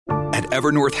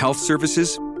Evernorth Health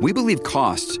Services, we believe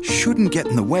costs shouldn't get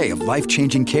in the way of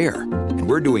life-changing care, and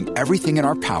we're doing everything in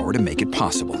our power to make it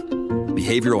possible.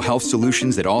 Behavioral health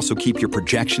solutions that also keep your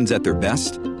projections at their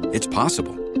best? It's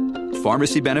possible.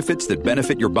 Pharmacy benefits that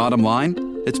benefit your bottom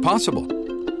line? It's possible.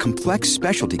 Complex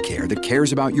specialty care that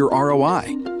cares about your ROI?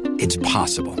 It's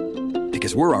possible.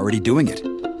 Because we're already doing it.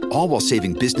 All while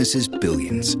saving businesses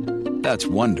billions. That's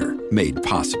Wonder made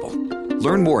possible.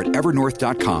 Learn more at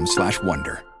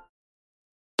evernorth.com/wonder.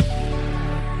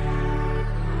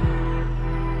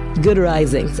 Good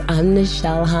Risings. I'm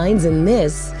Nichelle Hines, and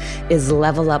this is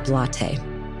Level Up Latte.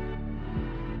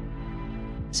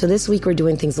 So this week we're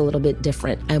doing things a little bit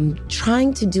different. I'm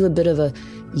trying to do a bit of a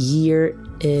year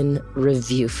in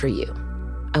review for you.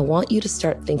 I want you to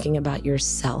start thinking about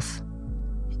yourself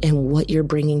and what you're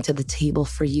bringing to the table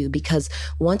for you, because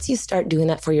once you start doing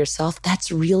that for yourself,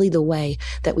 that's really the way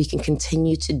that we can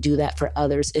continue to do that for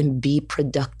others and be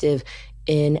productive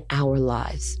in our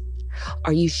lives.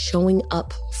 Are you showing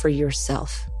up for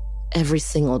yourself every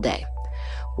single day?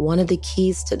 One of the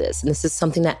keys to this, and this is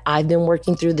something that I've been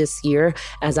working through this year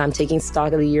as I'm taking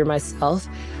stock of the year myself,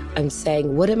 I'm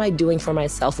saying, what am I doing for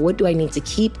myself? What do I need to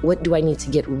keep? What do I need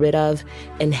to get rid of?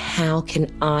 And how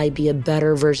can I be a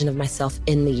better version of myself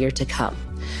in the year to come?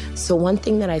 So one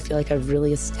thing that I feel like I've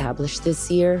really established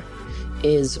this year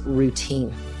is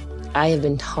routine. I have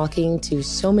been talking to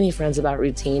so many friends about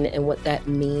routine and what that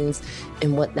means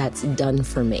and what that's done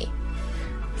for me.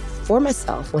 For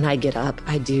myself, when I get up,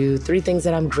 I do 3 things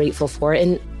that I'm grateful for.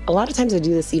 And a lot of times I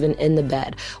do this even in the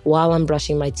bed, while I'm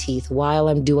brushing my teeth, while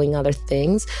I'm doing other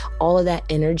things. All of that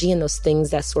energy and those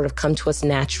things that sort of come to us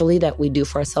naturally that we do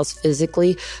for ourselves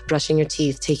physically, brushing your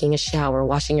teeth, taking a shower,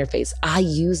 washing your face. I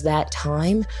use that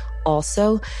time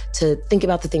also to think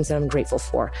about the things that I'm grateful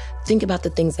for. Think about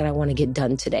the things that I want to get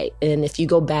done today. And if you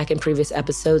go back in previous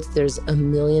episodes, there's a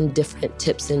million different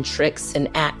tips and tricks and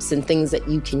apps and things that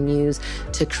you can use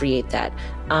to create that.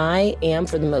 I am,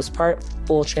 for the most part,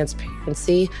 full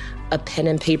transparency, a pen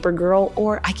and paper girl,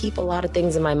 or I keep a lot of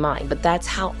things in my mind, but that's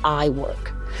how I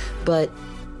work. But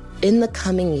in the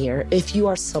coming year, if you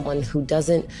are someone who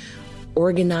doesn't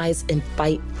organize and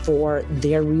fight for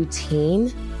their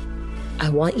routine, I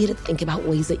want you to think about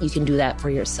ways that you can do that for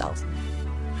yourself.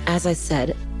 As I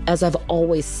said, as I've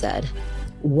always said,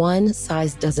 one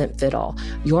size doesn't fit all.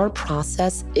 Your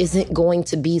process isn't going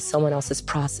to be someone else's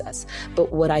process.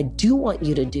 But what I do want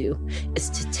you to do is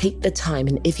to take the time,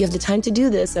 and if you have the time to do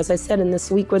this, as I said, in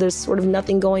this week where there's sort of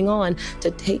nothing going on,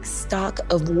 to take stock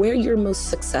of where you're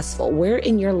most successful, where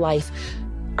in your life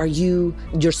are you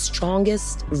your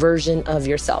strongest version of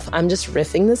yourself? I'm just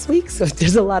riffing this week, so if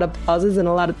there's a lot of pauses and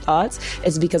a lot of thoughts,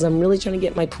 it's because I'm really trying to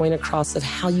get my point across of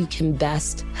how you can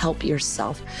best help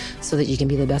yourself so that you can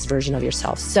be the best version of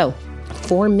yourself. So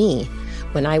for me,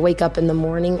 when I wake up in the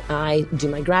morning, I do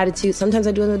my gratitude. Sometimes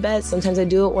I do it in the bed. Sometimes I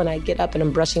do it when I get up and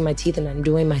I'm brushing my teeth and I'm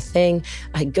doing my thing.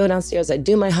 I go downstairs, I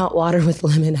do my hot water with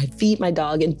lemon, I feed my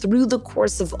dog. And through the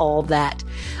course of all that,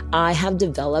 I have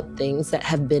developed things that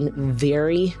have been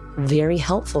very, very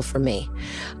helpful for me.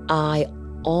 I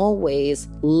always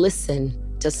listen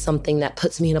to something that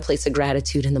puts me in a place of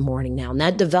gratitude in the morning now. And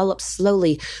that develops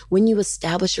slowly. When you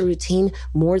establish a routine,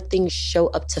 more things show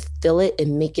up to fill it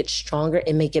and make it stronger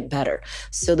and make it better.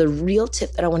 So the real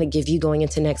tip that I want to give you going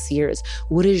into next year is,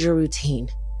 what is your routine?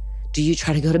 Do you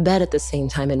try to go to bed at the same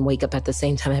time and wake up at the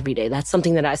same time every day? That's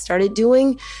something that I started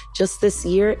doing just this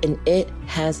year, and it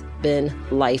has been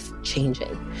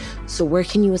life-changing. So where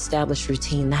can you establish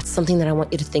routine? That's something that I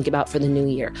want you to think about for the new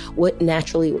year. What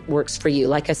naturally works for you?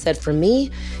 Like I said, for me,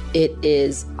 it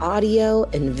is audio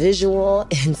and visual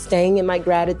and staying in my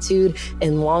gratitude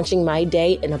and launching my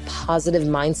day in a positive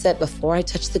mindset before I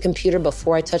touch the computer,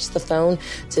 before I touch the phone,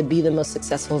 to be the most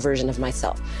successful version of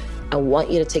myself. I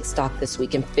want you to take stock this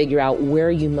week and figure out, where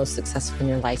are you most successful in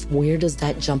your life? Where does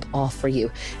that jump off for you?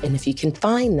 And if you can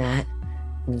find that,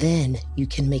 then you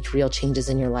can make real changes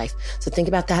in your life. So think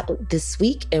about that this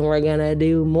week, and we're going to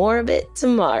do more of it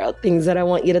tomorrow. Things that I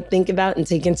want you to think about and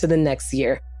take into the next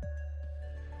year.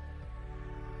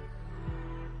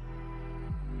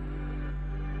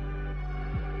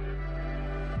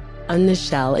 I'm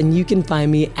Nichelle, and you can find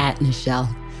me at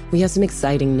Nichelle. We have some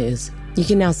exciting news. You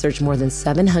can now search more than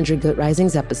 700 Good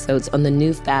Risings episodes on the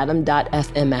new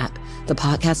Fathom.fm app, the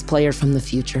podcast player from the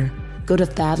future. Go to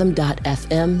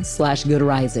fathom.fm/Good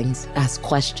Risings, ask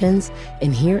questions,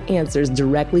 and hear answers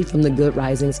directly from the Good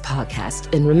Risings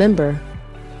podcast. And remember,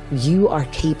 you are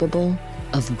capable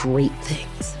of great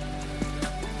things.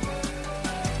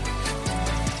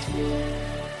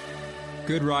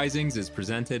 Good Risings is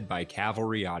presented by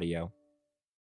Cavalry Audio.